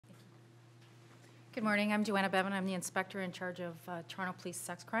Good morning. I'm Joanna Beaven. I'm the inspector in charge of Toronto Police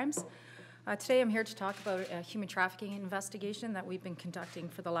sex crimes. Today I'm here to talk about a human trafficking investigation that we've been conducting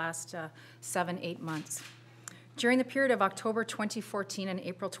for the last 7-8 months. During the period of October 2014 and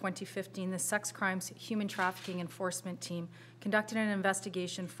April 2015, the Sex Crimes Human Trafficking Enforcement Team conducted an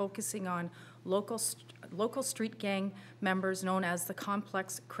investigation focusing on local street gang members known as the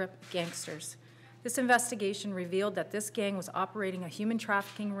Complex Crip Gangsters. This investigation revealed that this gang was operating a human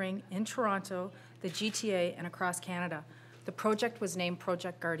trafficking ring in Toronto, the GTA, and across Canada. The project was named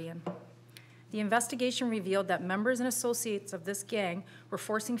Project Guardian. The investigation revealed that members and associates of this gang were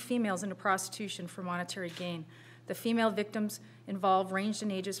forcing females into prostitution for monetary gain. The female victims involved ranged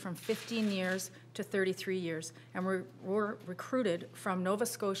in ages from 15 years to 33 years and were recruited from Nova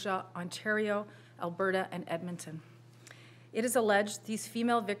Scotia, Ontario, Alberta, and Edmonton. It is alleged these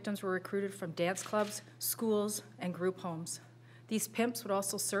female victims were recruited from dance clubs, schools, and group homes. These pimps would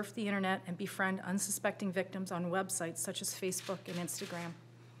also surf the internet and befriend unsuspecting victims on websites such as Facebook and Instagram.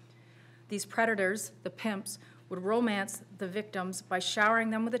 These predators, the pimps, would romance the victims by showering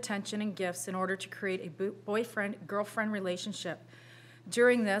them with attention and gifts in order to create a boyfriend-girlfriend relationship.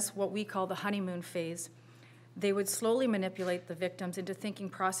 During this, what we call the honeymoon phase, they would slowly manipulate the victims into thinking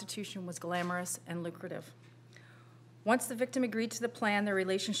prostitution was glamorous and lucrative. Once the victim agreed to the plan, their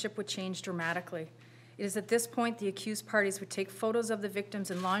relationship would change dramatically. It is at this point the accused parties would take photos of the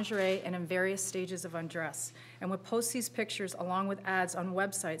victims in lingerie and in various stages of undress, and would post these pictures along with ads on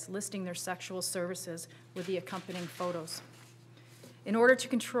websites listing their sexual services with the accompanying photos. In order to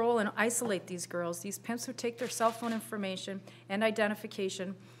control and isolate these girls, these pimps would take their cell phone information and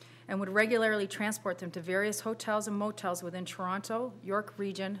identification and would regularly transport them to various hotels and motels within Toronto, York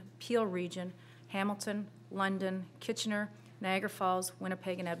Region, Peel Region, Hamilton, London, Kitchener, Niagara Falls,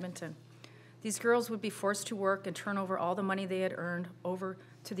 Winnipeg, and Edmonton. These girls would be forced to work and turn over all the money they had earned over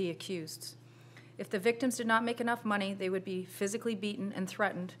to the accused. If the victims did not make enough money, they would be physically beaten and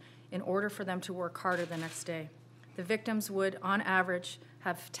threatened in order for them to work harder the next day. The victims would, on average,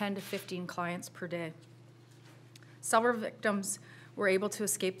 have 10 to 15 clients per day. Several victims were able to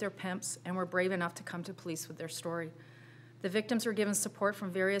escape their pimps and were brave enough to come to police with their story. The victims were given support from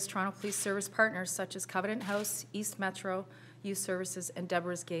various Toronto Police Service partners such as Covenant House, East Metro, Youth Services, and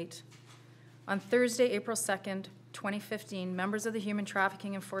Deborah's Gate. On Thursday, April 2nd, 2015, members of the Human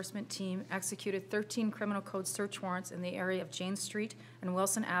Trafficking Enforcement Team executed 13 criminal code search warrants in the area of Jane Street and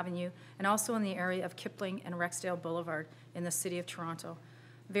Wilson Avenue, and also in the area of Kipling and Rexdale Boulevard in the City of Toronto.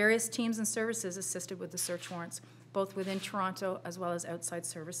 Various teams and services assisted with the search warrants, both within Toronto as well as outside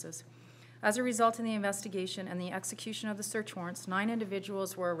services. As a result of the investigation and the execution of the search warrants, 9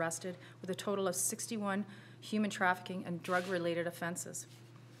 individuals were arrested with a total of 61 human trafficking and drug-related offenses.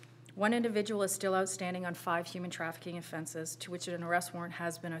 1 individual is still outstanding on 5 human trafficking offenses to which an arrest warrant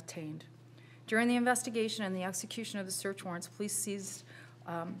has been obtained. During the investigation and the execution of the search warrants, police seized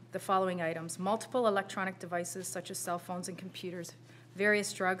the following items: multiple electronic devices such as cell phones and computers,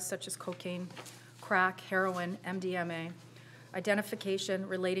 various drugs such as cocaine, crack, heroin, MDMA, identification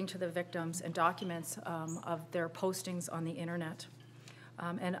relating to the victims, and documents of their postings on the internet,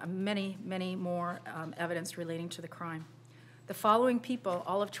 and many, many more evidence relating to the crime. The following people,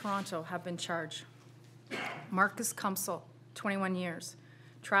 all of Toronto, have been charged. Marcus Kumsel, 21 years.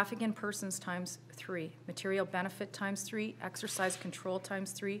 Traffic in persons times 3. Material benefit times 3. Exercise control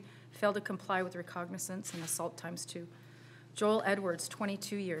times 3. Failed to comply with recognizance and assault times 2. Joel Edwards,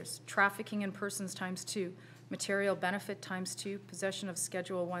 22 years. Trafficking in persons times 2. Material benefit times 2. Possession of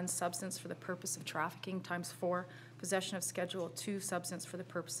Schedule 1 substance for the purpose of trafficking times 4. Possession of Schedule 2 substance for the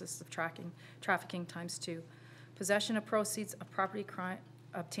purposes of trafficking times 2. Possession of proceeds of property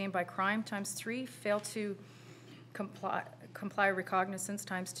obtained by crime times 3, fail to comply recognizance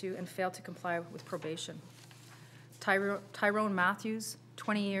times 2, and fail to comply with probation. Tyrone Matthews,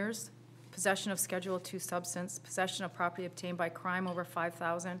 20 years, possession of Schedule 2 substance, possession of property obtained by crime over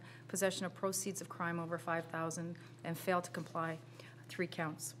 $5,000, possession of proceeds of crime over $5,000, and fail to comply, 3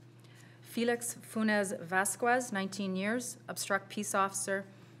 counts. Felix Funes Vasquez, 19 years, obstruct peace officer,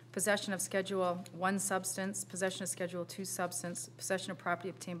 possession of Schedule 1 substance, possession of Schedule 2 substance, possession of property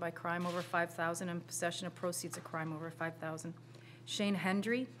obtained by crime over $5,000, and possession of proceeds of crime over $5,000. Shane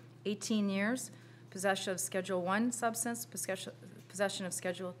Hendry, 18 years, possession of Schedule 1 substance, possession of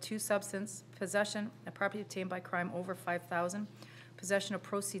Schedule 2 substance, possession of property obtained by crime over $5,000, possession of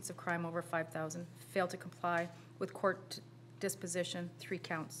proceeds of crime over $5,000, failed to comply with court disposition, 3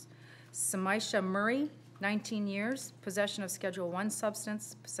 counts. Samaisha Murray, 19 years, possession of Schedule 1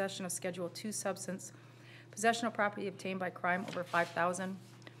 substance, possession of Schedule 2 substance, possession of property obtained by crime over $5,000,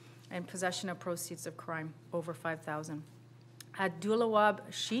 and possession of proceeds of crime over $5,000. Abdulawab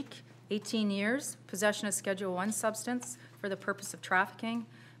Sheikh, 18 years, possession of Schedule I substance for the purpose of trafficking,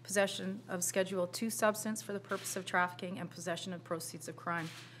 possession of Schedule II substance for the purpose of trafficking, and possession of proceeds of crime.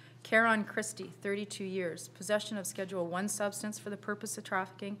 Caron Christie, 32 years, possession of Schedule I substance for the purpose of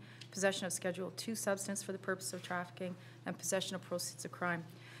trafficking, possession of Schedule II substance for the purpose of trafficking, and possession of proceeds of crime.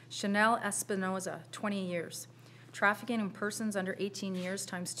 Chanel Espinoza, 20 years, trafficking in persons under 18 years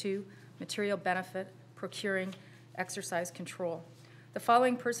times 2, material benefit, procuring, exercise control. The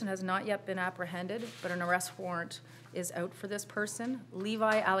following person has not yet been apprehended, but an arrest warrant is out for this person.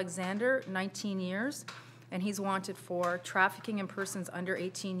 Levi Alexander, 19 years, and he's wanted for trafficking in persons under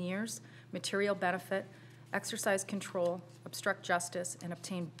 18 years, material benefit, exercise control, obstruct justice, and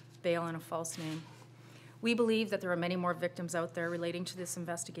obtain bail in a false name. We believe that there are many more victims out there relating to this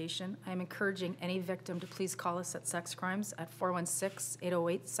investigation. I am encouraging any victim to please call us at Sex Crimes at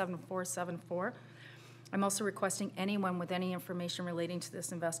 416-808-7474. I'm also requesting anyone with any information relating to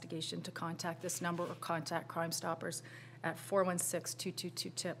this investigation to contact this number or contact Crime Stoppers at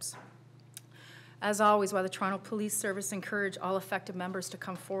 416-222-TIPS. As always, while the Toronto Police Service encourage all affected members to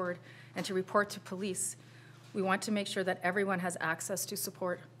come forward and to report to police, we want to make sure that everyone has access to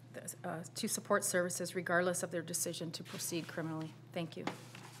support services regardless of their decision to proceed criminally. Thank you.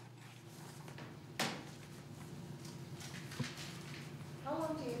 How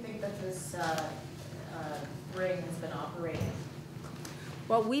long do you think that this ring has been operating?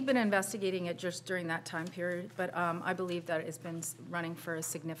 Well, we've been investigating it just during that time period, but I believe that it's been running for a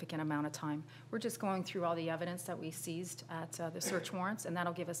significant amount of time. We're just going through all the evidence that we seized at the search warrants, and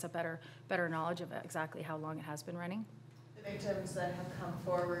that'll give us a better knowledge of exactly how long it has been running. The victims that have come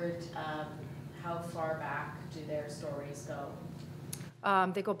forward, how far back do their stories go?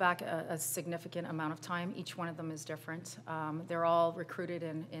 They go back a significant amount of time. Each one of them is different. They're all recruited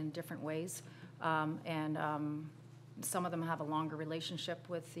in different ways, and some of them have a longer relationship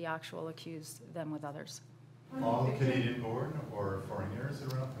with the actual accused than with others. All Canadian born or foreigners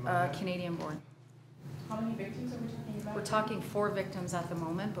that are not Canadian born. How many victims are we talking about? We're talking 4 victims at the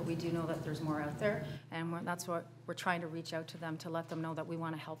moment, but we do know that there's more out there, and that's what we're trying to reach out to them to let them know that we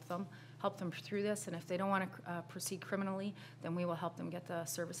want to help them through this, and if they don't want to proceed criminally, then we will help them get the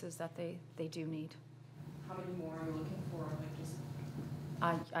services that they do need. How many more are you looking for? Like just...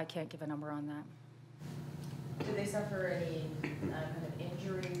 I can't give a number on that. Did they suffer any kind of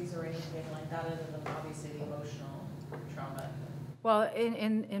injuries or anything like that, other than obviously the emotional trauma? Well,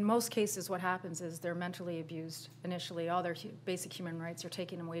 in most cases, what happens is they're mentally abused initially. All their basic human rights are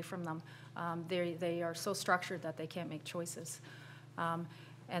taken away from them. They are so structured that they can't make choices.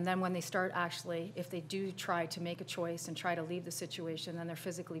 And then when they start actually, if they do try to make a choice and try to leave the situation, then they're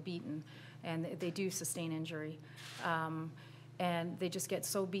physically beaten, and they do sustain injury. And they just get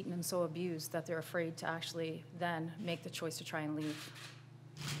so beaten and so abused that they're afraid to actually then make the choice to try and leave.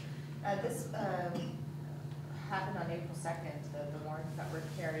 This happened on April 2nd, the warrants that were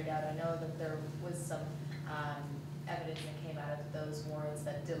carried out. I know that there was some evidence that came out of those warrants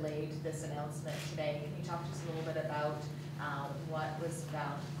that delayed this announcement today. Can you talk to us a little bit about what was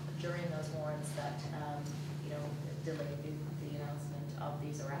found during those warrants that delayed the announcement of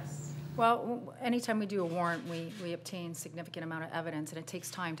these arrests? Well, anytime we do a warrant, we obtain significant amount of evidence, and it takes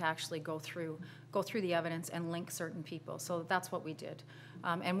time to actually go through the evidence and link certain people. So that's what we did,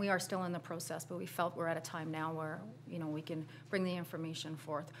 and we are still in the process. But we felt we're at a time now where we can bring the information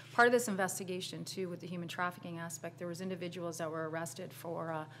forth. Part of this investigation too, with the human trafficking aspect, there was individuals that were arrested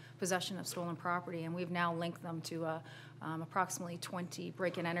for possession of stolen property, and we've now linked them to approximately 20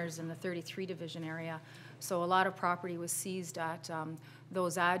 break-and-enters in the 33 division area. So a lot of property was seized at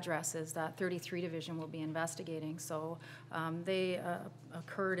those addresses that 33 Division will be investigating. So they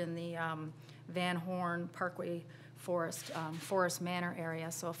occurred in the Van Horn Parkway Forest Manor area.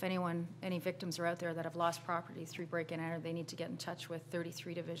 So if any victims are out there that have lost property through break and enter, they need to get in touch with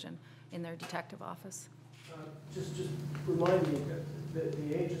 33 Division in their detective office. Just remind me that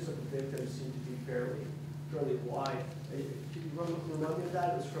the ages of the victims seem to be fairly wide. Can you remind me of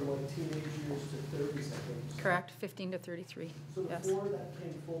that? It was from like teenage years to 30s, I think. Correct, 15 to 33. So the yes. 4 that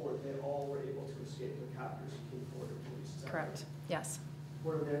came forward, they all were able to escape their captors and came forward to police. Correct, right? yes.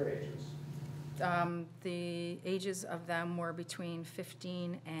 What are their ages? The ages of them were between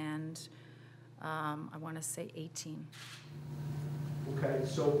 15 and I want to say 18. Okay,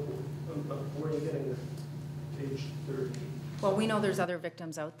 so where are you getting the age 30? Well, we know there's other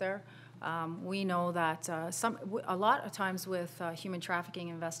victims out there. We know that a lot of times with human trafficking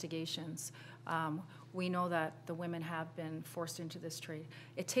investigations, we know that the women have been forced into this trade.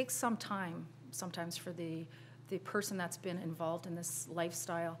 It takes some time sometimes for the person that's been involved in this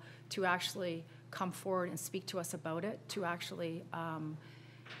lifestyle to actually come forward and speak to us about it, to actually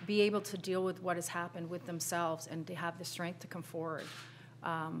be able to deal with what has happened with themselves and to have the strength to come forward.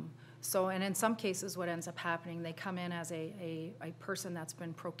 And in some cases, what ends up happening, they come in as a person that's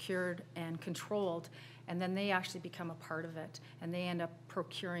been procured and controlled, and then they actually become a part of it, and they end up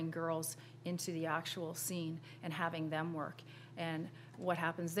procuring girls into the actual scene and having them work. And what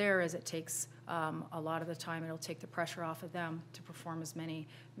happens there is it takes a lot of the time, it'll take the pressure off of them to perform as many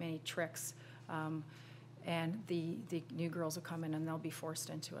tricks. And the new girls will come in and they'll be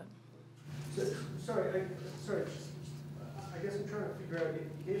forced into it. So, sorry, I guess I'm trying to figure out,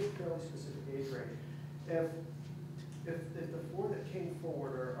 you gave a fairly specific age range. If the four that came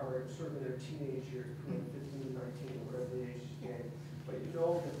forward are sort of in their teenage years, between 15 and 19, or whatever the age is, but you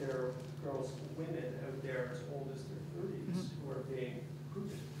know that there are girls, women out there as old as their 30s who are being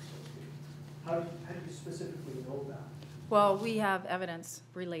recruited, so to speak. How do you specifically know that? Well, we have evidence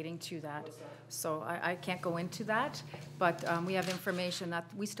relating to that. What's that? So I can't go into that, but we have information that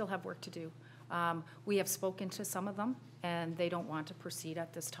we still have work to do. We have spoken to some of them, and they don't want to proceed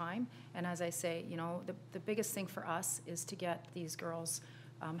at this time. And as I say, you know, the biggest thing for us is to get these girls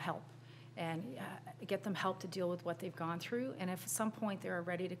help and get them help to deal with what they've gone through. And if at some point they're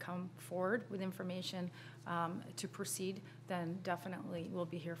ready to come forward with information to proceed, then definitely we'll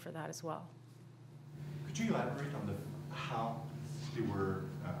be here for that as well. Could you elaborate on how they were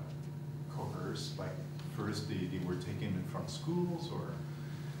coerced? Like, first they were taken from schools, or?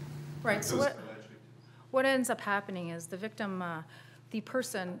 Right, so what ends up happening is the victim, the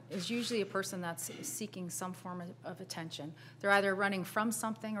person is usually a person that's seeking some form of attention. They're either running from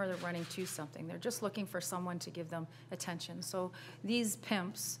something or they're running to something. They're just looking for someone to give them attention. So these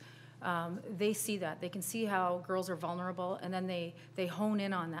pimps, they see that. They can see how girls are vulnerable, and then they hone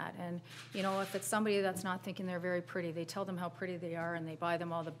in on that. And, you know, if it's somebody that's not thinking they're very pretty, they tell them how pretty they are, and they buy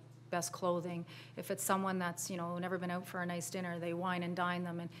them all the best clothing. If it's someone that's, you know, never been out for a nice dinner, they wine and dine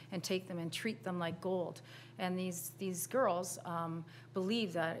them and take them and treat them like gold. And these girls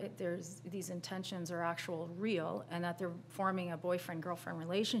believe that these intentions are actual real, and that they're forming a boyfriend-girlfriend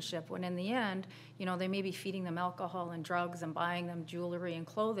relationship, when in the end, you know, they may be feeding them alcohol and drugs and buying them jewelry and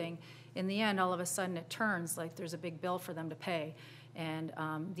clothing. In the end, all of a sudden it turns like there's a big bill for them to pay. And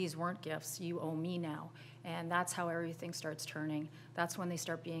these weren't gifts, you owe me now. And that's how everything starts turning. That's when they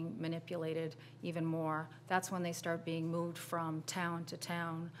start being manipulated even more. That's when they start being moved from town to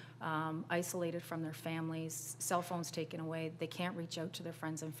town, isolated from their families, cell phones taken away. They can't reach out to their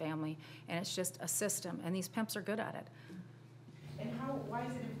friends and family. And it's just a system, and these pimps are good at it. And why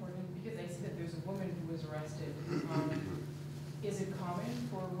is it important? Because I see that there's a woman who was arrested. Is it common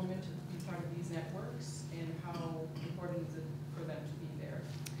for women to be part of these networks? And how important is it for them to be there?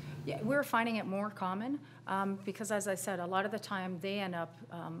 Yeah, we're finding it more common because, as I said, a lot of the time they end up,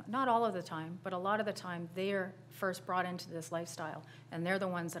 not all of the time, but a lot of the time they're first brought into this lifestyle, and they're the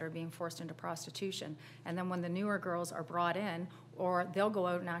ones that are being forced into prostitution. And then when the newer girls are brought in, or they'll go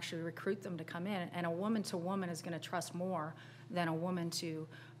out and actually recruit them to come in, and a woman to woman is going to trust more than a woman to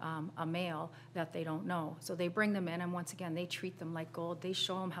a male that they don't know. So they bring them in, and once again, they treat them like gold. They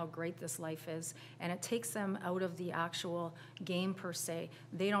show them how great this life is, and it takes them out of the actual game per se.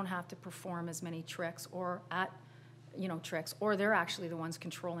 They don't have to perform as many tricks or tricks, or they're actually the ones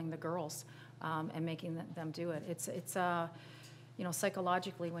controlling the girls and making them do it. It's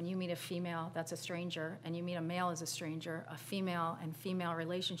psychologically, when you meet a female that's a stranger and you meet a male as a stranger, a female and female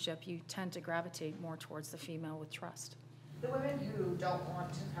relationship, you tend to gravitate more towards the female with trust. The women who don't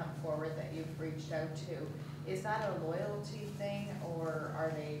want to come forward that you've reached out to, is that a loyalty thing, or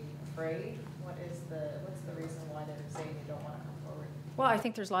are they afraid? What's the reason why they're saying they don't want to come forward? Well, I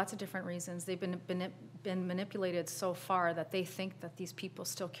think there's lots of different reasons. They've been manipulated so far that they think that these people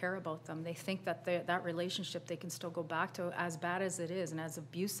still care about them. They think that that relationship they can still go back to, as bad as it is and as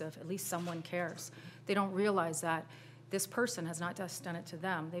abusive, at least someone cares. They don't realize that this person has not just done it to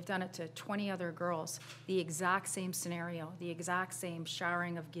them. They've done it to 20 other girls, the exact same scenario, the exact same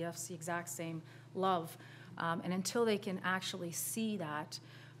showering of gifts, the exact same love. And until they can actually see that,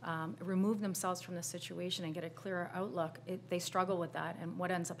 remove themselves from the situation and get a clearer outlook, they struggle with that. And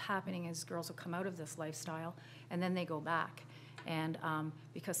what ends up happening is girls will come out of this lifestyle and then they go back. And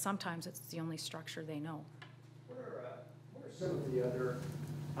because sometimes it's the only structure they know. What are some of the other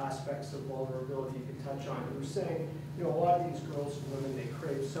aspects of vulnerability you can touch on? You were saying, a lot of these girls and women, they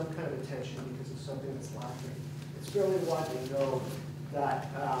crave some kind of attention because of something that's lacking. It's fairly widely known that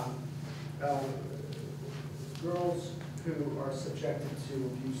girls who are subjected to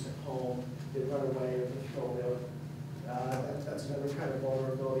abuse at home, they run away or they're thrown out. That's another kind of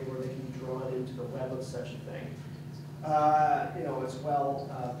vulnerability where they can be drawn into the web of such a thing. As well,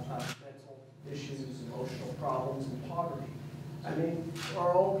 mental issues, emotional problems, and poverty. I mean,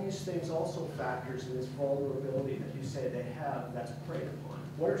 are all these things also factors in this vulnerability that you say they have that's preyed upon?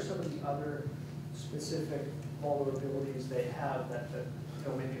 What are some of the other specific vulnerabilities they have that you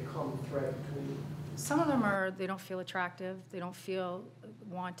know, maybe a common thread between? Some of them are, they don't feel attractive, they don't feel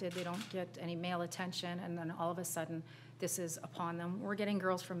wanted, they don't get any male attention, and then all of a sudden, this is upon them. We're getting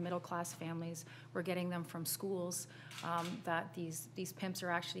girls from middle-class families, we're getting them from schools, that these pimps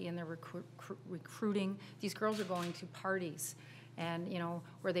are actually in their recruiting. These girls are going to parties, and you know,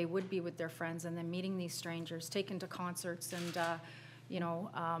 where they would be with their friends, and then meeting these strangers, taken to concerts, and you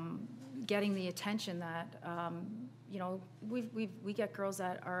know, getting the attention that, you know, we get girls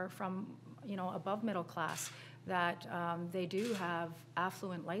that are from, you know, above middle class, that they do have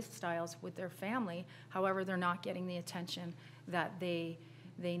affluent lifestyles with their family. However, they're not getting the attention that they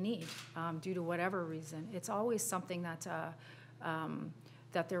need due to whatever reason. It's always something that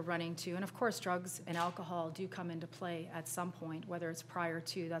that they're running to. And of course, drugs and alcohol do come into play at some point, whether it's prior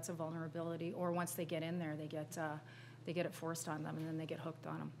to, that's a vulnerability, or once they get in there, they get it forced on them, and then they get hooked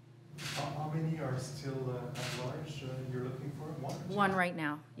on them. How many are still at large you're looking for? One? One right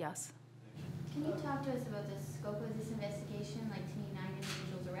now, yes. Can you talk to us about the scope of this investigation? Like, to me, 9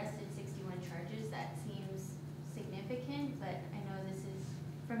 individuals arrested, 61 charges. That seems significant, but I know this is,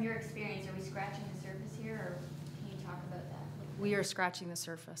 from your experience, are we scratching the surface here, or can you talk about that? We are scratching the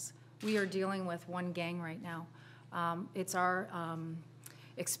surface. We are dealing with one gang right now. It's our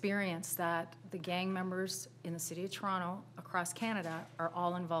experience that the gang members in the City of Toronto, across Canada, are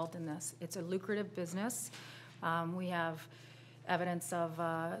all involved in this. It's a lucrative business. We have evidence of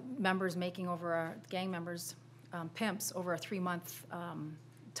members making over gang members, pimps, over a 3-month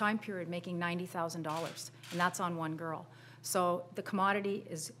time period making $90,000, and that's on one girl. So the commodity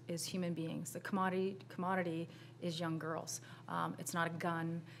is human beings. The commodity is young girls. It's not a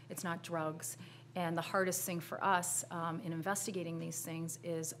gun, it's not drugs. And the hardest thing for us in investigating these things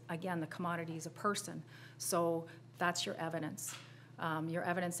is, again, the commodity is a person. So that's your evidence. Your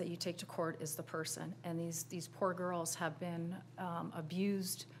evidence that you take to court is the person. And these poor girls have been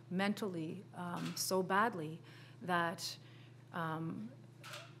abused mentally so badly that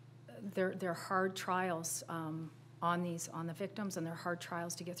they're hard trials on the victims, and they're hard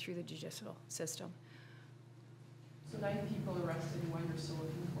trials to get through the judicial system. So 9 people arrested and 1 you're still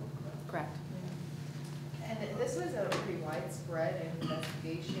looking for, correct? Correct. And this was a pretty widespread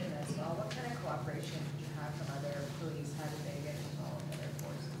investigation as well. What kind of cooperation did you have from other police? How did they get involved in other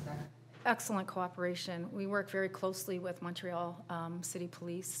forces? Excellent cooperation. We work very closely with Montreal City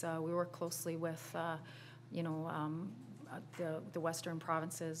Police. We work closely with, you know, the Western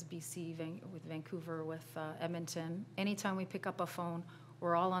provinces, BC, with Vancouver, with Edmonton. Anytime we pick up a phone,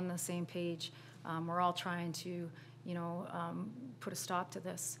 we're all on the same page. We're all trying to, you know, put a stop to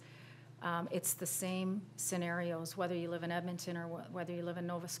this. It's the same scenarios, whether you live in Edmonton or whether you live in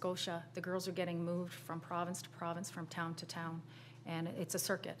Nova Scotia. The girls are getting moved from province to province, from town to town, and it's a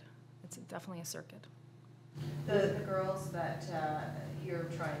circuit. It's definitely a circuit. The girls that you're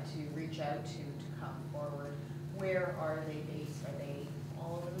trying to reach out to come forward, where are they based? Are they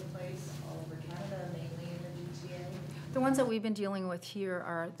all over the place, all over Canada, mainly in the GTA? The ones that we've been dealing with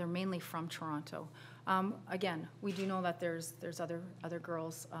here they're mainly from Toronto. Again, we do know that there's other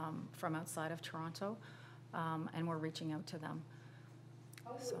girls from outside of Toronto, and we're reaching out to them.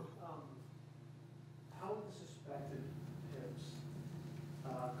 How would the suspected pimps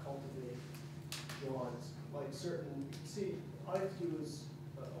cultivate Johns? Like certain, see, all I have to do is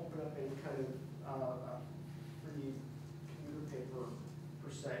open up any kind of free commuter paper,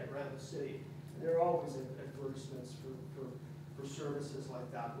 per se, around the city. And there are always advertisements for services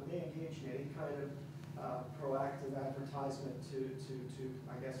like that. Would they engage in any kind of proactive advertisement to,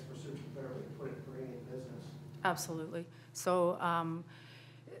 I guess, for search of a better way to put it, bring in business? Absolutely. So,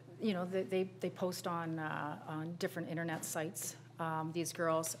 you know, they post on different internet sites, these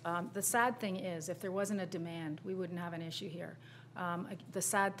girls. The sad thing is, if there wasn't a demand, we wouldn't have an issue here. The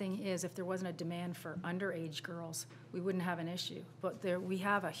sad thing is, if there wasn't a demand for underage girls, we wouldn't have an issue. But we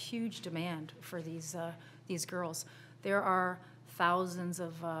have a huge demand for these girls. There are thousands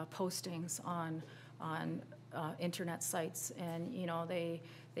of postings on internet sites, and you know, they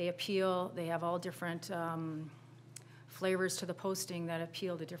appeal. They have all different flavors to the posting that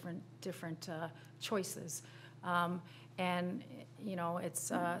appeal to different choices, and you know,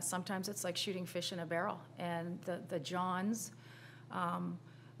 it's sometimes it's like shooting fish in a barrel. And the Johns,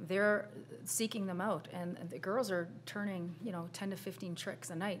 they're seeking them out, and the girls are turning, you know, 10 to 15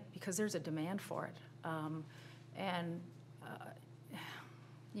 tricks a night because there's a demand for it, and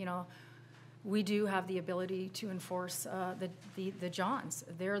you know, we do have the ability to enforce the Johns.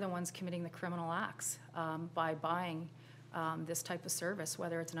 They're the ones committing the criminal acts by buying this type of service,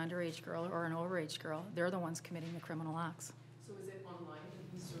 whether it's an underage girl or an overage girl. They're the ones committing the criminal acts. So is it online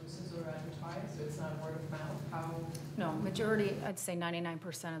that these services are advertised, so it's not word of mouth? How? No, majority, I'd say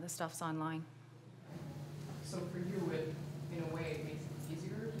 99% of the stuff's online. So for you, it, in a way, it makes it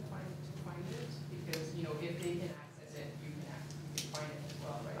easier to find it? Because, you know, if they can access it, you can find it as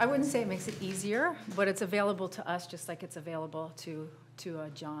well, right? I wouldn't say it makes it easier, but it's available to us just like it's available to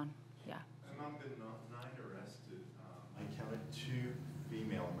John. Yeah. Among the nine arrested, I counted 2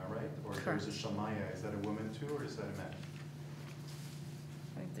 female, am I right? Or Correct. there's a Shamaya, is that a woman too, or is that a man?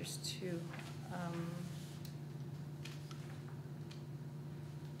 I think there's 2.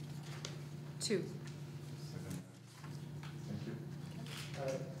 2. Thank you.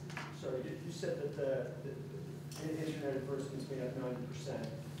 Sorry, you said that the internet enforcement's made up 90%.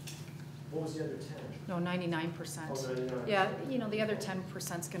 What was the other 10? No, 99%. Oh, 99. Yeah, you know, the other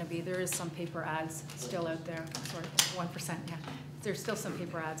 10% is going to be, there is some paper ads still out there. Sorry, 1%, yeah. There's still some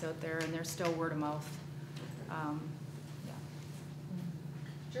paper ads out there, and there's still word of mouth. Yeah.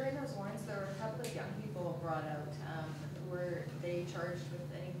 During those warrants, there were a couple of young people brought out. Were they charged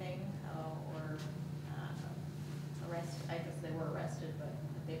with anything or arrested? I guess they were arrested, but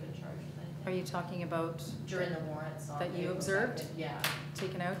have they been charged with anything? Are you talking about During the warrants on that you April observed? 2nd? Yeah.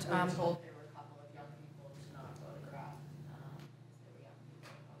 taken out? We were told there were a couple of young people to not photograph because they were young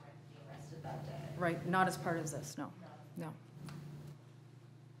people being arrested that day. Right, not as part of this, no. No.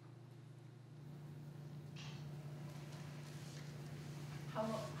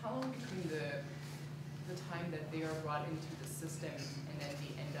 How long between the time that they are brought into the system and then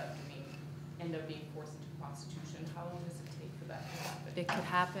they end up being forced into prostitution? How long does it take for that to happen? It could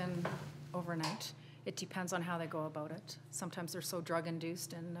happen overnight. It depends on how they go about it. Sometimes they're so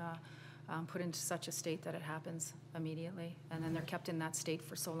drug-induced and put into such a state that it happens immediately. And then they're kept in that state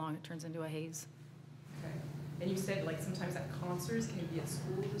for so long it turns into a haze. Okay. And you said like sometimes at concerts, can it be at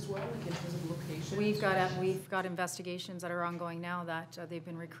schools as well, like in terms of locations? We've got investigations that are ongoing now that they've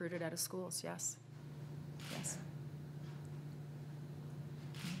been recruited out of schools, yes. Yes.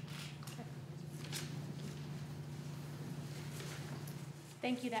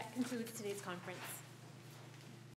 Thank you. That concludes today's conference.